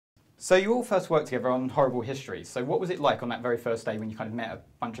So you all first worked together on Horrible Histories. So what was it like on that very first day when you kind of met a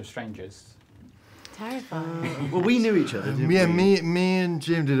bunch of strangers? Terrifying. Well, we knew each other, didn't Yeah, we? me and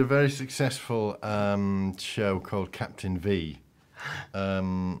Jim did a very successful show called Captain V.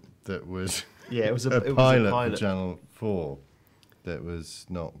 That was Yeah, it was a pilot for Channel 4. That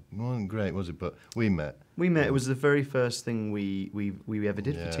wasn't great, was it? But we met. We met. It was the very first thing we ever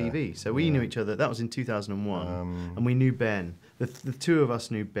did for TV. So we knew each other. That was in 2001, and we knew Ben. The two of us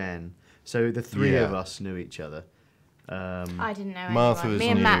knew Ben. So the three of us knew each other. I didn't know Martha anyone. was Me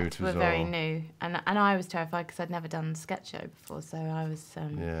and new Matt to were us very all. new, and I was terrified because I'd never done a sketch show before, so I was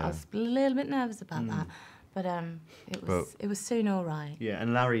a little bit nervous about that. But it was soon all right. Yeah,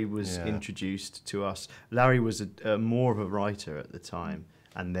 and Larry was introduced to us. Larry was more of a writer at the time,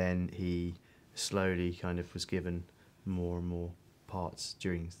 and then he slowly kind of was given more and more parts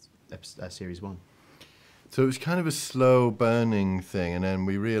during series 1. So it was kind of a slow burning thing, and then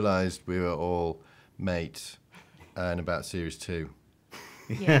we realised we were all mates in about series 2.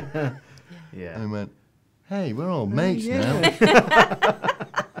 Yeah. And we went, hey, we're all mates now.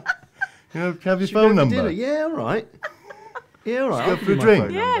 You know, have your Should we phone go for number? dinner? Yeah, all right. Yeah, all right. Go I'll for give you a my drink.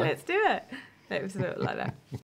 phone Yeah, number. let's do it. It was a little like that.